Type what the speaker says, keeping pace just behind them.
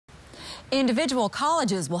Individual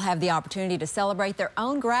colleges will have the opportunity to celebrate their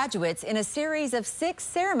own graduates in a series of 6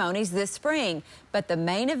 ceremonies this spring. But the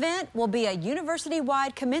main event will be a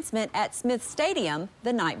university-wide commencement at Smith Stadium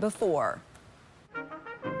the night before.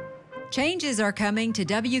 Changes are coming to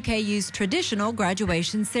WKU's traditional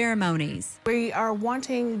graduation ceremonies. We are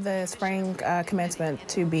wanting the spring commencement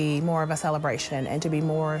to be more of a celebration and to be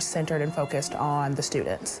more centered and focused on the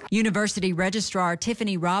students. University Registrar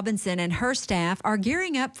Tiffany Robinson and her staff are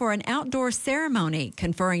gearing up for an outdoor ceremony,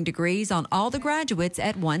 conferring degrees on all the graduates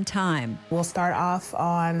at one time. We'll start off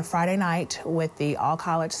on Friday night with the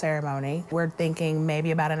all-college ceremony. We're thinking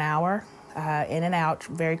maybe about an hour. In and out,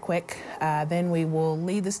 very quick. Then we will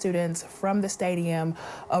lead the students from the stadium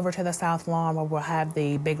over to the South Lawn, where we'll have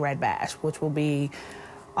the Big Red Bash, which will be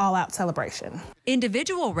all-out celebration.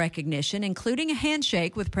 Individual recognition, including a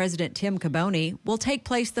handshake with President Tim Caboni, will take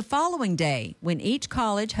place the following day when each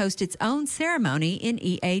college hosts its own ceremony in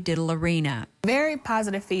E.A. Diddle Arena. Very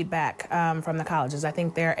positive feedback from the colleges. I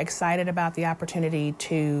think they're excited about the opportunity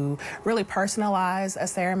to really personalize a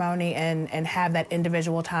ceremony and have that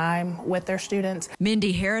individual time with their students.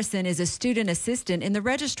 Mindy Harrison is a student assistant in the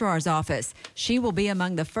registrar's office. She will be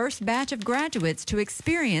among the first batch of graduates to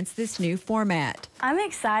experience this new format. I'm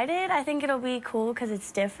excited. I think it'll be cool because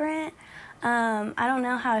it's different. I don't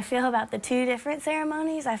know how I feel about the 2 different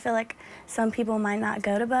ceremonies. I feel like some people might not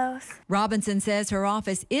go to both. Robinson says her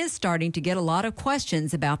office is starting to get a lot of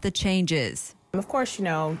questions about the changes. Of course, you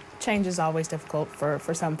know, change is always difficult for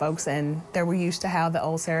some folks, and they were used to how the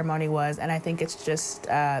old ceremony was, and I think it's just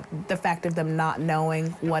the fact of them not knowing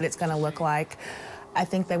what it's going to look like. I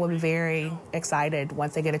think they will be very excited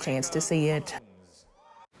once they get a chance to see it.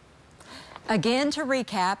 Again, to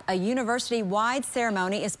recap, a university-wide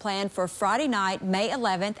ceremony is planned for Friday night, May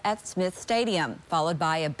 11th at Smith Stadium, followed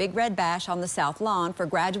by a Big Red Bash on the South Lawn for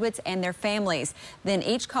graduates and their families. Then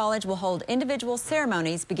each college will hold individual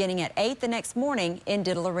ceremonies beginning at 8 the next morning in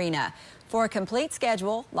Diddle Arena. For a complete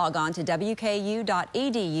schedule, log on to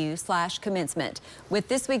wku.edu/commencement. With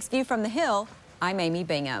this week's View from the Hill, I'm Amy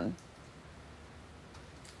Bingham.